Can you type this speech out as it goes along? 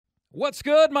What's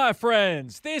good, my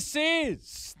friends? This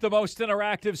is the most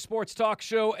interactive sports talk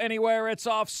show anywhere. It's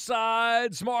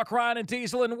Offsides. Mark, Ryan, and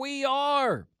Diesel, and we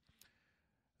are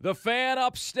the Fan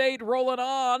Upstate, rolling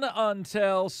on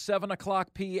until 7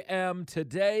 o'clock p.m.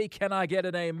 today. Can I get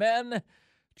an amen?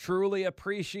 Truly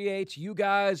appreciate you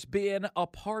guys being a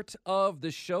part of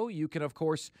the show. You can, of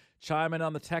course, chime in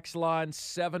on the text line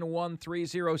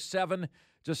 71307.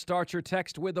 Just start your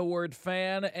text with the word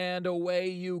fan, and away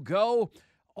you go.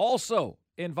 Also,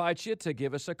 invite you to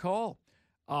give us a call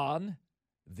on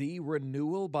the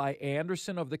Renewal by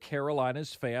Anderson of the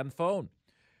Carolinas fan phone.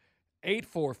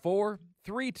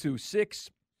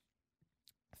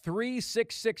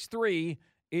 844-326-3663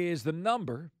 is the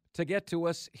number to get to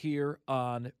us here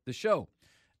on the show.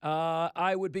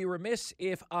 I would be remiss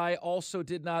if I also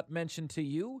did not mention to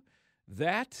you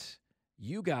that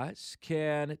you guys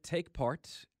can take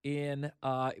part in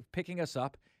picking us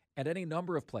up at any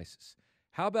number of places.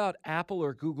 How about Apple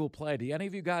or Google Play? Do any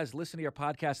of you guys listen to your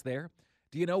podcast there?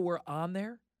 Do you know we're on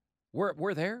there?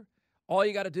 We're there. All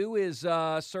you got to do is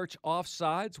search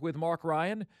Offsides with Mark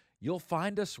Ryan. You'll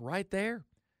find us right there.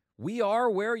 We are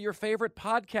where your favorite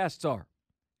podcasts are.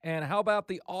 And how about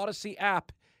the Odyssey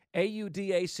app,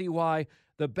 AUDACY,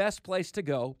 the best place to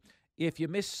go. If you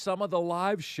missed some of the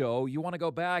live show, you want to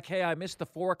go back, hey, I missed the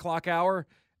 4 o'clock hour,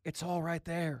 it's all right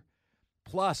there.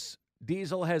 Plus,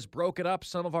 Diesel has broken up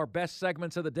some of our best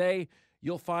segments of the day.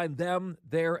 You'll find them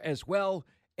there as well.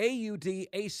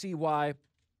 AUDACY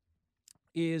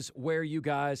is where you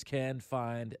guys can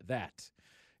find that.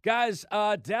 Guys,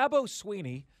 Dabo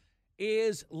Swinney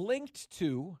is linked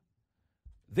to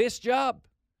this job,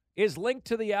 is linked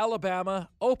to the Alabama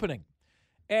opening.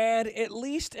 And at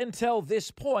least until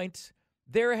this point,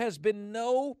 there has been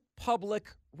no public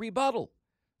rebuttal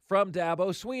from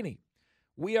Dabo Swinney.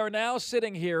 We are now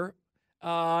sitting here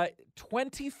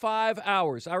 25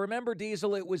 hours. I remember,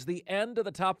 Diesel, it was the end of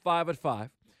the top 5 at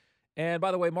 5. And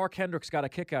by the way, Mark Hendricks got a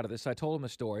kick out of this. I told him the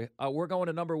story. We're going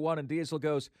to number 1, and Diesel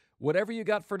goes, whatever you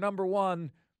got for number 1,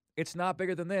 it's not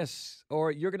bigger than this,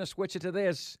 or you're going to switch it to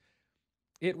this.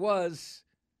 It was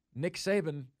Nick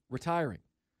Saban retiring.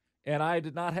 And I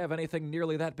did not have anything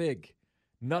nearly that big.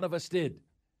 None of us did.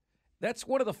 That's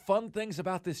one of the fun things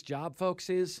about this job, folks,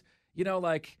 is,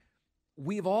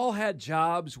 we've all had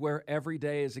jobs where every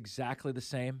day is exactly the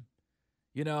same.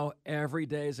 Every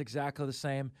day is exactly the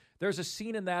same. There's a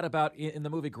scene in that about in the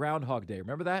movie Groundhog Day.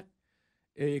 Remember that?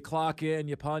 You clock in,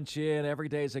 you punch in, every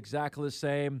day is exactly the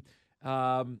same.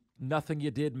 Nothing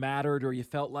you did mattered, or you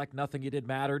felt like nothing you did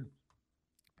mattered.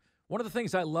 One of the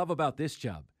things I love about this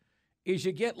job is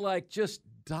you get just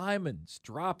diamonds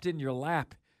dropped in your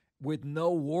lap with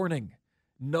no warning.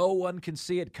 No one can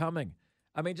see it coming.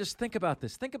 I mean, just think about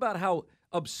this. Think about how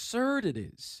absurd it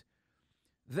is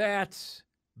that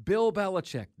Bill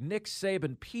Belichick, Nick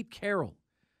Saban, Pete Carroll,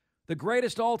 the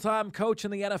greatest all-time coach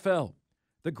in the NFL,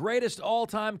 the greatest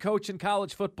all-time coach in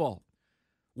college football,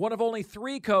 one of only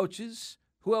 3 coaches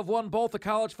who have won both a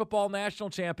college football national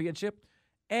championship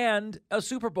and a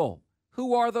Super Bowl.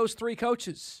 Who are those 3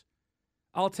 coaches?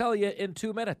 I'll tell you in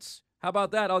 2 minutes. How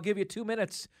about that? I'll give you 2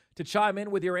 minutes to chime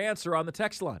in with your answer on the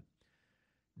text line.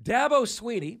 Dabo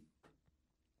Swinney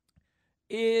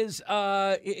is,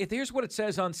 here's what it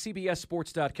says on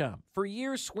CBSSports.com. For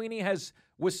years, Swinney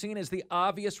was seen as the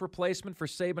obvious replacement for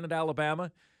Saban at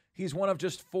Alabama. He's one of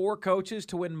just 4 coaches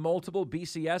to win multiple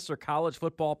BCS or college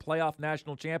football playoff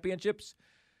national championships,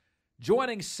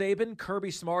 joining Saban,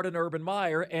 Kirby Smart, and Urban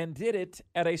Meyer, and did it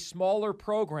at a smaller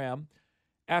program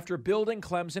after building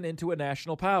Clemson into a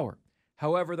national power.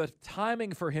 However, the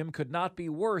timing for him could not be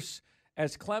worse,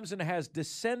 as Clemson has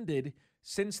descended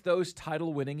since those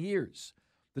title-winning years.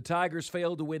 The Tigers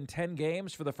failed to win 10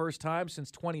 games for the first time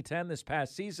since 2010 this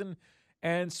past season,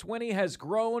 and Swinney has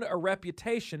grown a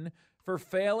reputation for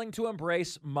failing to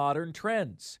embrace modern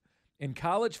trends in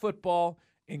college football,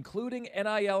 including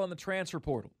NIL and the transfer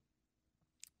portal.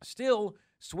 Still,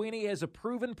 Swinney is a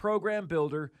proven program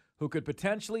builder who could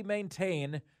potentially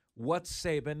maintain what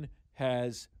Saban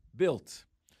has built.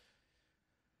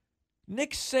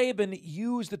 Nick Saban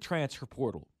used the transfer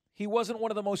portal. He wasn't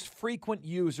one of the most frequent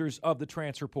users of the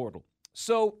transfer portal.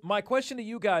 So my question to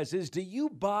you guys is, do you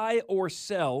buy or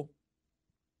sell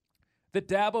that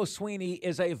Dabo Swinney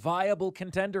is a viable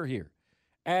contender here?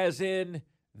 As in,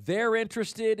 they're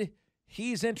interested,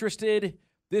 he's interested,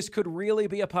 this could really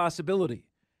be a possibility.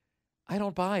 I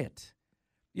don't buy it.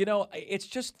 It's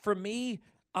just, for me,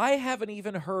 I haven't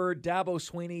even heard Dabo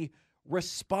Swinney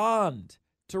respond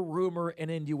to rumor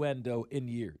and innuendo in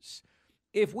years.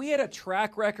 If we had a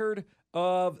track record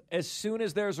of as soon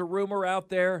as there's a rumor out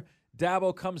there,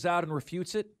 Dabo comes out and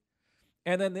refutes it,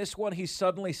 and then this one he's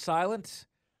suddenly silent,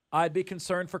 I'd be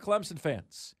concerned for Clemson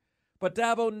fans. But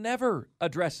Dabo never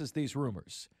addresses these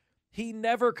rumors. He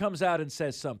never comes out and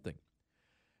says something.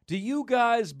 Do you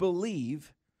guys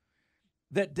believe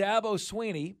that Dabo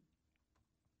Swinney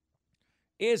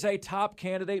is a top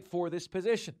candidate for this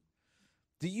position?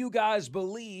 Do you guys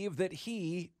believe that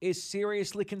he is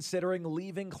seriously considering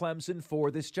leaving Clemson for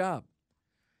this job?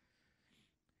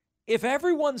 If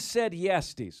everyone said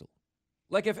yes, Diesel,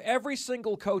 like if every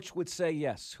single coach would say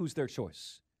yes, who's their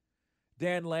choice?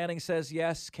 Dan Lanning says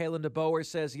yes. Kalen DeBoer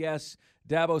says yes.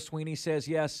 Dabo Swinney says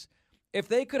yes. If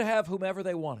they could have whomever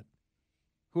they wanted,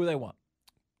 who do they want?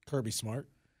 Kirby Smart.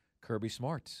 Kirby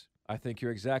Smart. I think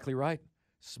you're exactly right.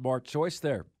 Smart choice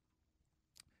there.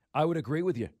 I would agree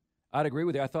with you. I'd agree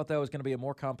with you. I thought that was going to be a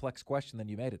more complex question than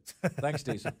you made it. Thanks,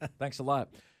 Diesel. Thanks a lot.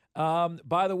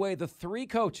 By the way, the three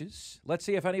coaches, let's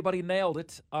see if anybody nailed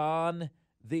it on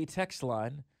the text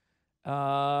line.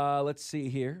 Let's see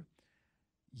here.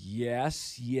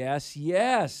 Yes,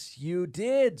 you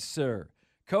did, sir.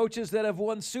 Coaches that have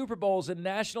won Super Bowls and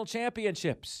national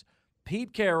championships.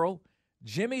 Pete Carroll,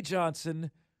 Jimmy Johnson,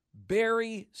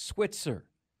 Barry Switzer.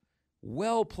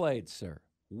 Well played, sir.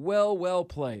 Well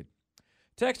played.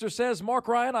 Texter says, Mark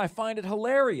Ryan, I find it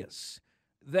hilarious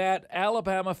that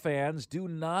Alabama fans do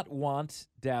not want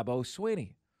Dabo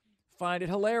Swinney. Find it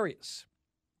hilarious.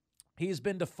 He's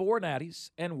been to 4 natties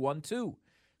and won 2.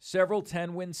 Several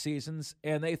 10-win seasons,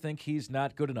 and they think he's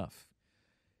not good enough.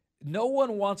 No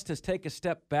one wants to take a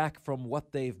step back from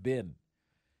what they've been.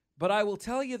 But I will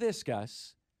tell you this,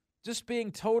 guys, just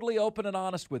being totally open and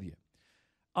honest with you.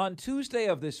 On Tuesday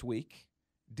of this week,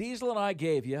 Diesel and I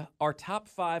gave you our top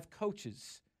 5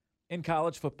 coaches in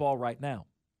college football right now.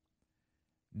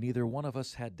 Neither one of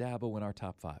us had Dabo in our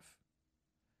top 5.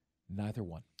 Neither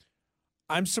one.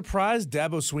 I'm surprised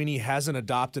Dabo Swinney hasn't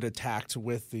adopted a tact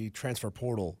with the transfer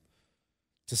portal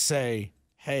to say,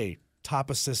 hey, top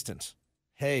assistant.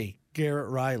 Hey, Garrett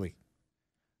Riley.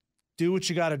 Do what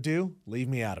you got to do. Leave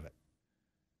me out of it.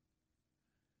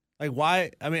 Like,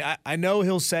 why? I mean, I know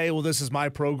he'll say, well, this is my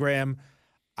program.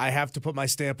 I have to put my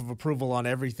stamp of approval on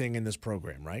everything in this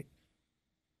program, right?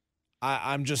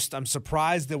 I'm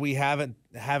surprised that we haven't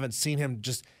seen him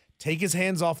just take his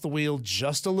hands off the wheel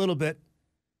just a little bit.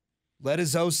 Let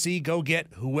his OC go get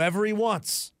whoever he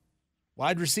wants.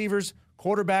 Wide receivers,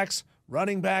 quarterbacks,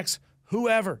 running backs,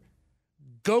 whoever.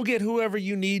 Go get whoever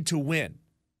you need to win.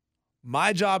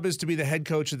 My job is to be the head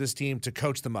coach of this team to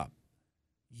coach them up.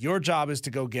 Your job is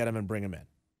to go get them and bring them in.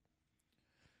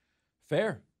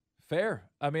 Fair.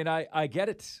 I mean, I get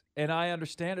it, and I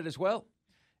understand it as well.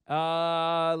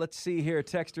 Let's see here.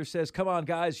 Texter says, come on,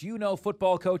 guys. You know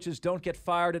football coaches don't get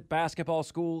fired at basketball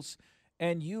schools,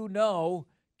 and you know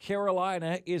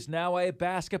Carolina is now a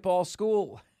basketball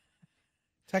school.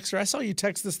 Texter, I saw you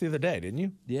text this the other day, didn't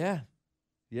you?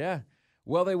 Yeah.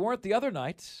 Well, they weren't the other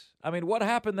night. I mean, what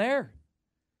happened there?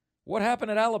 What happened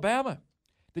at Alabama?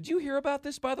 Did you hear about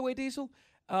this, by the way, Diesel?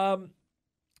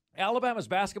 Alabama's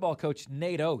basketball coach,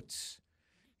 Nate Oates,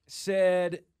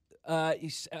 said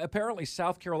apparently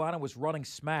South Carolina was running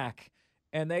smack,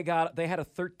 and they had a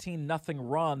 13-0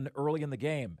 run early in the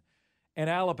game, and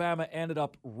Alabama ended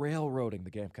up railroading the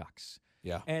Gamecocks.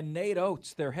 Yeah. And Nate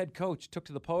Oates, their head coach, took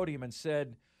to the podium and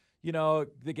said, you know,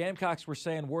 the Gamecocks were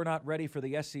saying we're not ready for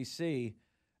the SEC.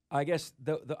 I guess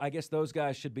those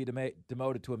guys should be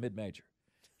demoted to a mid-major.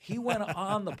 He went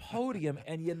on the podium,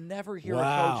 and you never hear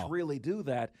a coach really do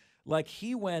that. Like,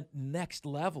 he went next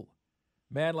level.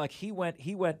 Man, like he went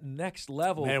next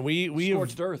level. Man,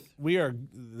 scorched earth. We are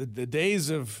the days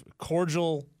of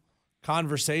cordial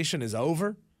conversation is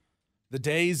over. The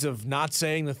days of not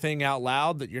saying the thing out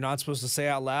loud that you're not supposed to say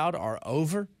out loud are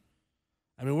over.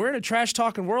 I mean, we're in a trash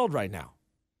talking world right now.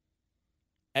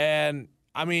 And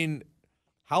I mean,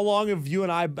 how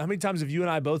many times have you and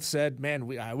I both said,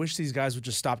 man, I wish these guys would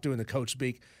just stop doing the coach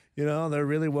speak. You know, they're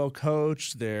really well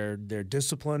coached. They're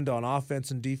disciplined on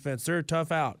offense and defense. They're a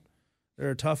tough out.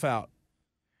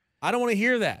 I don't want to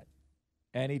hear that.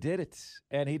 And he did it.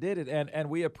 And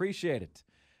we appreciate it.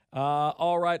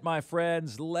 All right, my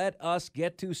friends, let us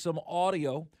get to some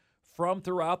audio from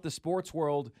throughout the sports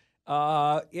world.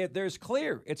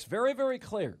 It's very, very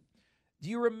clear. Do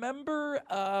you remember,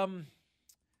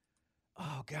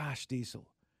 Diesel.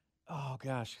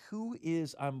 I'm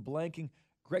blanking.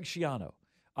 Greg Schiano.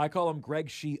 I call him Greg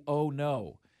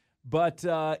Schiano.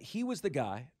 But he was the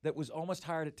guy that was almost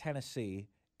hired at Tennessee,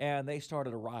 and they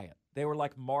started a riot. They were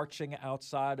like marching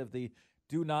outside of the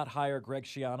do not hire Greg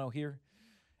Schiano here.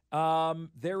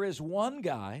 There is one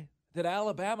guy that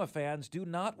Alabama fans do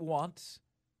not want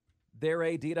their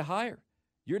AD to hire.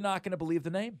 You're not going to believe the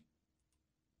name.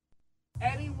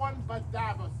 Anyone but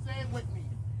Dabo. Say it with me.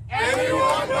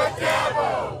 Anyone but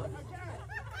Dabo.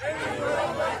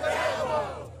 Anyone but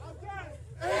Dabo.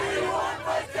 Anyone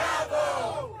but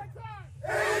Dabo.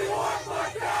 Anyone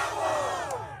but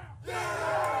Dabo.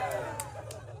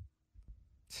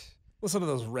 Listen to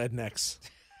those rednecks.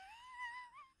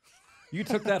 You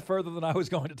took that further than I was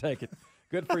going to take it.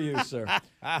 Good for you, sir.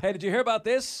 Hey, did you hear about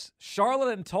this?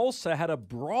 Charlotte and Tulsa had a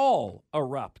brawl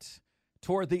erupt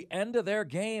toward the end of their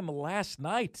game last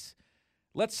night.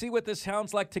 Let's see what this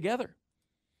sounds like together.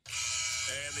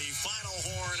 And the final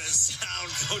horn is sound.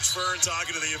 Coach Fern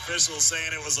talking to the officials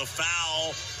saying it was a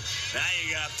foul. Now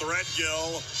you got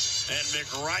Threadgill and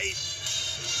McWright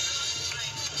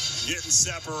getting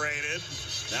separated.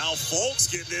 Now Folks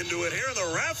getting into it here.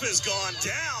 The ref has gone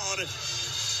down.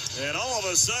 And all of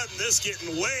a sudden, this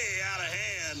getting way out of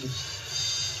hand.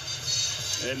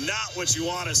 And not what you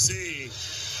want to see.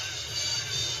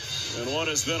 And what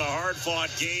has been a hard-fought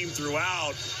game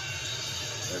throughout.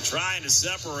 They're trying to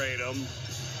separate them.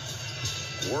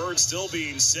 Words still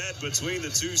being said between the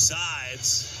two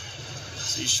sides.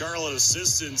 See Charlotte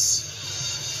assistants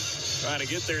trying to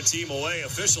get their team away.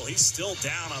 Official, he's still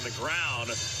down on the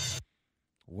ground.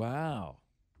 Wow.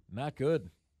 Not good.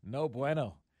 No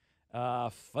bueno.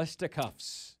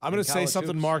 Fisticuffs. I'm going to say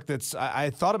something, hoops. Mark, that's I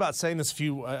thought about saying this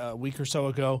a week or so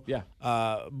ago. Yeah.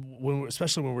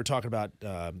 Especially when we're talking about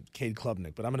Cade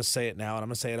Klubnik. But I'm going to say it now, and I'm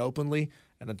going to say it openly.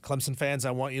 And Clemson fans,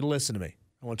 I want you to listen to me.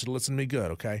 I want you to listen to me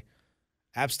good, okay?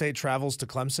 App State travels to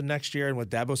Clemson next year, and with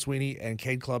Dabo Swinney and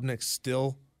Cade Klubnik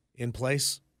still in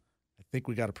place, I think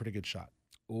we got a pretty good shot.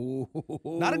 Ooh.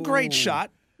 Not a great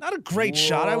shot. Not a great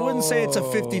shot. I wouldn't say it's a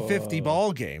 50-50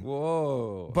 ball game.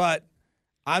 Whoa. But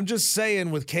I'm just saying,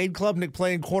 with Cade Klubnik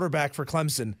playing quarterback for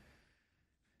Clemson,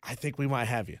 I think we might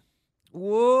have you.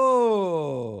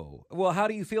 Whoa. Well, how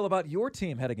do you feel about your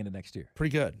team heading into next year?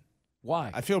 Pretty good.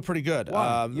 Why? I feel pretty good.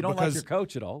 Why? You don't because, like your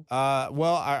coach at all?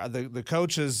 The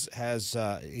coach has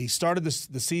he started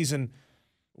the season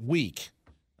weak,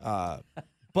 but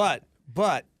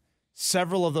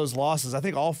several of those losses, I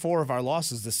think all 4 of our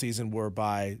losses this season were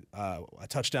by a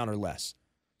touchdown or less.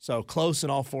 So close in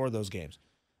all 4 of those games.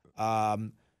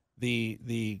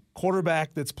 The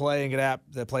quarterback that's playing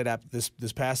that played App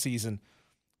this past season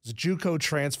is a JUCO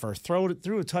transfer.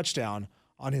 Threw a touchdown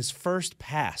on his first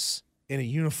pass in a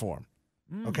uniform.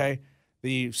 Okay,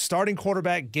 the starting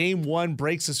quarterback game 1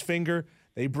 breaks his finger.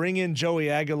 They bring in Joey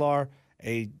Aguilar,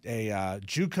 a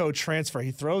JUCO transfer.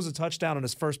 He throws a touchdown on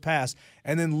his first pass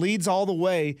and then leads all the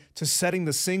way to setting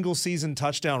the single season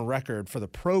touchdown record for the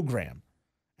program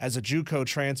as a JUCO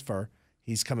transfer.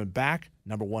 He's coming back.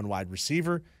 Number 1 wide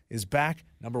receiver is back.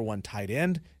 Number 1 tight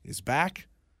end is back.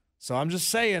 So I'm just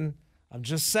saying. I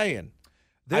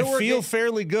feel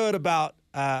fairly good about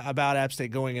App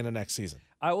State going into next season.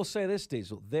 I will say this,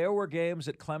 Diesel. There were games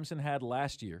that Clemson had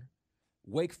last year.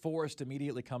 Wake Forest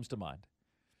immediately comes to mind,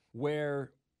 where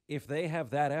if they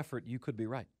have that effort, you could be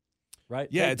right. Right?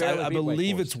 Yeah, I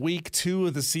believe it's week 2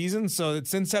 of the season, so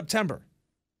it's in September.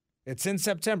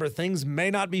 Things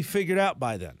may not be figured out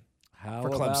by then. How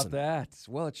for Clemson. About that?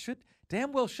 Well, it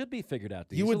damn well should be figured out.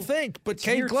 Diesel. You would think, but it's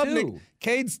Cade Klubnik,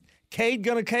 Cade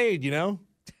gonna Cade, you know?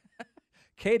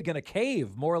 Cade gonna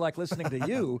cave, more like listening to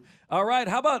you. All right,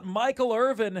 how about Michael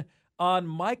Irvin on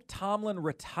Mike Tomlin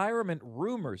retirement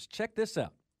rumors? Check this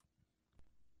out.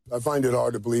 I find it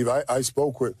hard to believe. I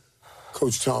spoke with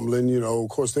Coach Tomlin. You know, of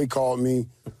course, they called me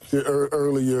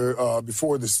earlier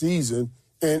before the season.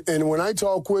 And when I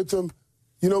talked with him,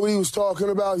 you know what he was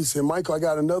talking about? He said, Michael, I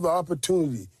got another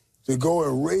opportunity to go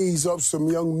and raise up some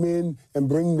young men and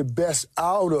bring the best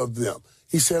out of them.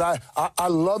 He said, I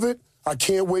love it. I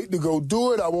can't wait to go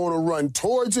do it. I want to run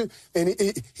towards it. And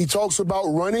he talks about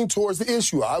running towards the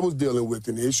issue. I was dealing with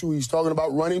an issue. He's talking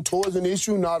about running towards an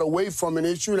issue, not away from an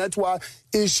issue. And that's why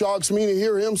it shocks me to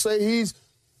hear him say he's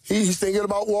thinking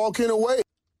about walking away.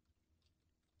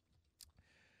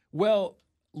 Well,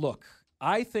 look,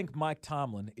 I think Mike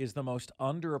Tomlin is the most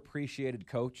underappreciated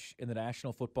coach in the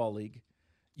National Football League.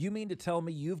 You mean to tell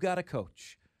me you've got a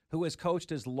coach who has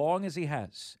coached as long as he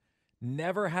has,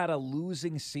 never had a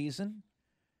losing season,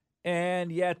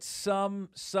 and yet some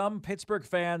Pittsburgh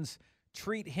fans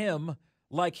treat him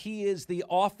like he is the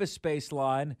Office Space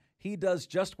line. He does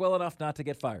just well enough not to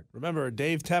get fired. Remember,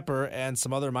 Dave Tepper and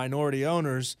some other minority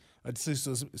owners,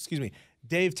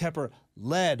 Dave Tepper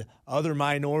led other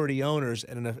minority owners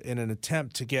in an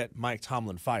attempt to get Mike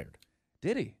Tomlin fired.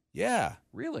 Did he? Yeah.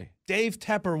 Really? Dave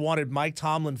Tepper wanted Mike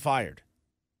Tomlin fired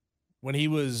when he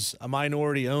was a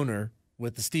minority owner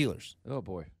with the Steelers. Oh,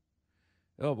 boy.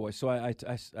 Oh, boy. So I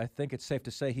think it's safe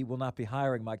to say he will not be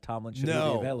hiring Mike Tomlin should he be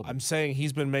No, available. I'm saying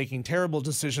he's been making terrible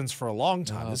decisions for a long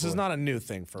time. This is not a new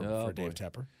thing for Dave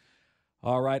Tepper.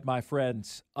 All right, my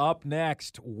friends. Up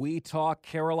next, we talk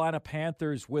Carolina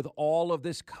Panthers with all of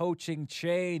this coaching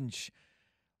change.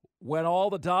 When all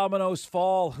the dominoes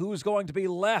fall, who's going to be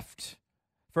left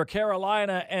for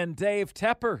Carolina and Dave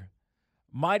Tepper?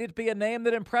 Might it be a name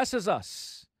that impresses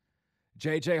us?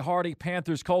 J.J. Hardy,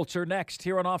 Panthers culture, next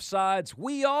here on Offsides.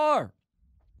 We are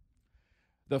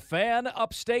the Fan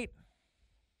Upstate.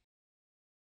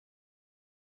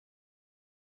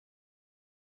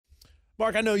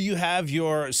 Mark, I know you have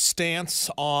your stance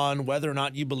on whether or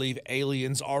not you believe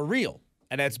aliens are real,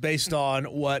 and that's based on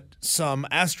what some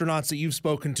astronauts that you've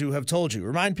spoken to have told you.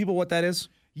 Remind people what that is.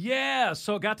 Yeah,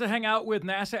 so got to hang out with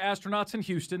NASA astronauts in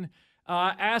Houston.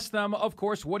 Asked them, of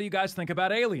course, what do you guys think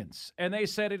about aliens? And they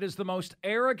said it is the most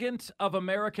arrogant of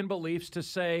American beliefs to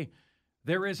say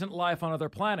there isn't life on other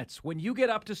planets. When you get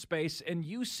up to space and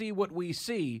you see what we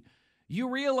see, you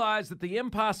realize that the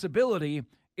impossibility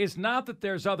is not that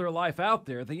there's other life out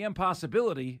there. The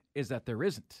impossibility is that there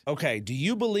isn't. Okay, do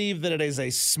you believe that it is a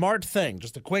smart thing,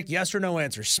 just a quick yes or no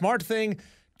answer, smart thing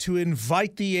to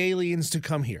invite the aliens to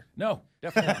come here? No,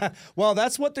 definitely not. Well,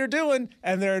 that's what they're doing,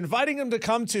 and they're inviting them to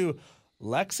come to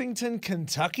Lexington,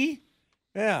 Kentucky.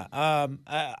 Yeah,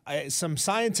 some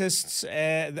scientists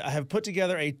have put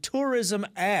together a tourism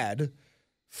ad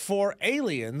for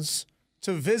aliens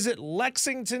to visit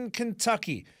Lexington,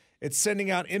 Kentucky. It's sending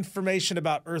out information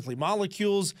about earthly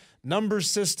molecules, number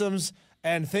systems,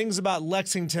 and things about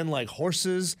Lexington like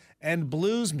horses and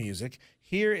blues music.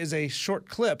 Here is a short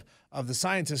clip of the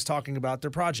scientists talking about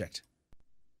their project.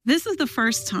 This is the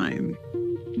first time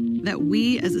that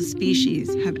we as a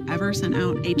species have ever sent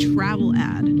out a travel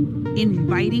ad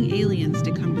inviting aliens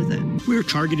to come visit. We're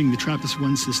targeting the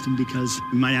TRAPPIST-1 system because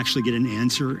we might actually get an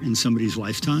answer in somebody's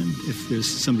lifetime if there's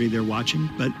somebody there watching.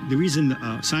 But the reason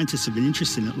scientists have been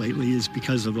interested in it lately is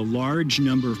because of the large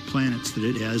number of planets that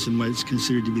it has and what it's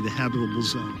considered to be the habitable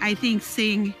zone. I think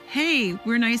saying, hey,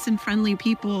 we're nice and friendly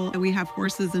people, we have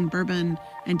horses and bourbon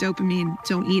and dopamine,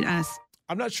 don't eat us.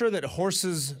 I'm not sure that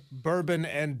horses, bourbon,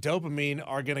 and dopamine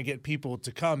are going to get people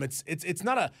to come. It's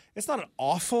not an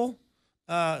awful.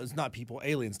 It's not people,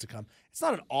 aliens to come. It's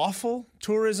not an awful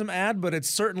tourism ad, but it's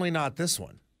certainly not this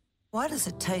one. Why does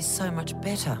it taste so much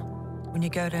better when you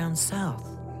go down south?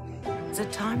 Is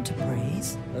it time to breathe?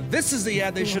 This is the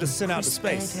ad they should have sent out to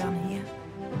space. Down here?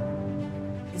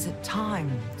 Is it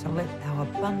time to let our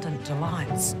abundant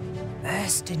delights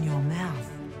burst in your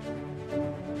mouth?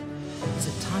 Is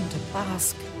it time to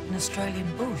bask in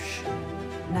Australian bush,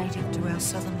 native to our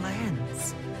southern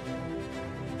lands?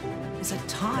 Is it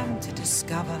time to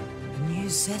discover a new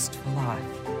zest for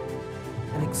life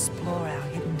and explore our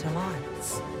hidden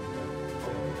delights?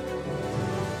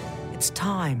 It's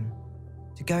time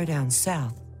to go down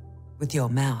south with your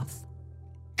mouth.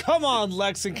 Come on,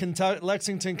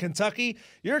 Lexington, Kentucky.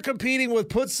 You're competing with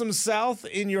put some south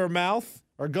in your mouth.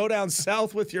 Or go down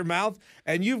south with your mouth,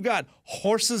 and you've got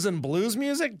horses and blues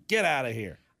music? Get out of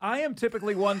here. I am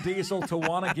typically one, Diesel, to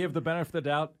want to give the benefit of the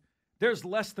doubt. There's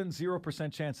less than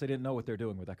 0% chance they didn't know what they're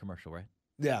doing with that commercial, right?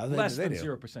 Yeah, less than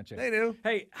do. 0% chance. They do.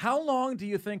 Hey, how long do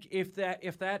you think if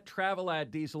that travel ad,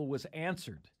 Diesel, was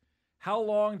answered, how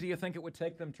long do you think it would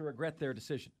take them to regret their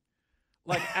decision?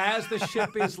 Like, as the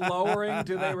ship is lowering,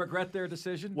 do they regret their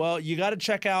decision? Well, you got to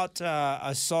check out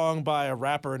a song by a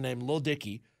rapper named Lil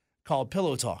Dicky called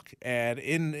Pillow Talk. And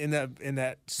in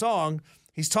that song,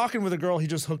 he's talking with a girl he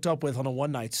just hooked up with on a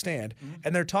one-night stand,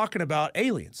 and they're talking about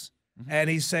aliens. And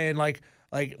he's saying, like,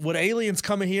 would aliens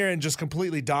come in here and just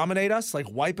completely dominate us, like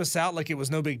wipe us out like it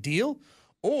was no big deal?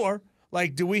 Or,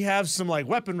 like, do we have some, like,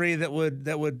 weaponry that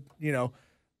would you know,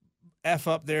 F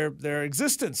up their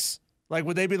existence? Like,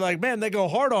 would they be like, man, they go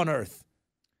hard on Earth?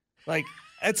 Like,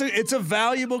 it's a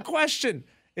valuable question.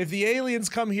 If the aliens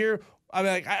come here, I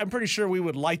mean, I'm pretty sure we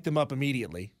would light them up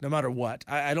immediately, no matter what.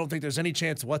 I don't think there's any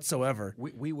chance whatsoever.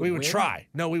 We would try.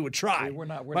 No, we would try.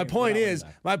 My point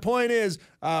is,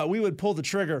 we would pull the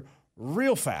trigger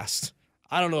real fast.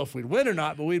 I don't know if we'd win or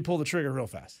not, but we'd pull the trigger real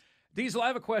fast. Diesel, I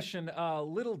have a question.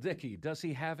 Little Dicky, does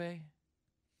he have a?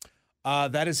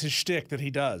 That is his shtick that he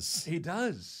does. He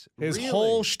does. His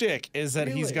whole shtick is that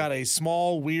he's got a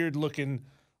small, weird-looking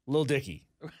Lil Dicky.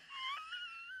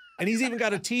 And he's even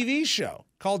got a TV show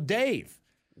called Dave,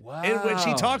 in which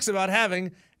he talks about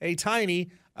having a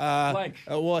tiny,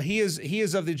 well, he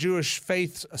is of the Jewish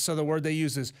faith, so the word they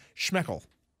use is shmekel.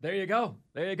 There you go.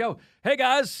 Hey,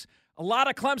 guys, a lot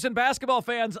of Clemson basketball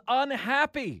fans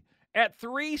unhappy at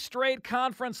 3 straight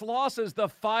conference losses. The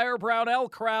Fire Brownell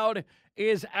crowd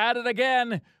is at it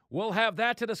again. We'll have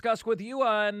that to discuss with you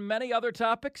on many other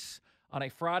topics on a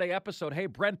Friday episode. Hey,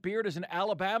 Brent Beard is an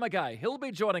Alabama guy. He'll be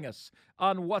joining us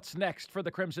on What's Next for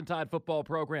the Crimson Tide football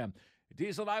program.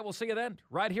 Diesel and I will see you then,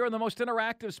 right here on the most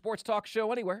interactive sports talk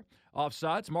show anywhere.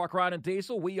 Offsides, Mark, Ryan, and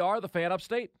Diesel. We are the Fan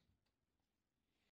Upstate.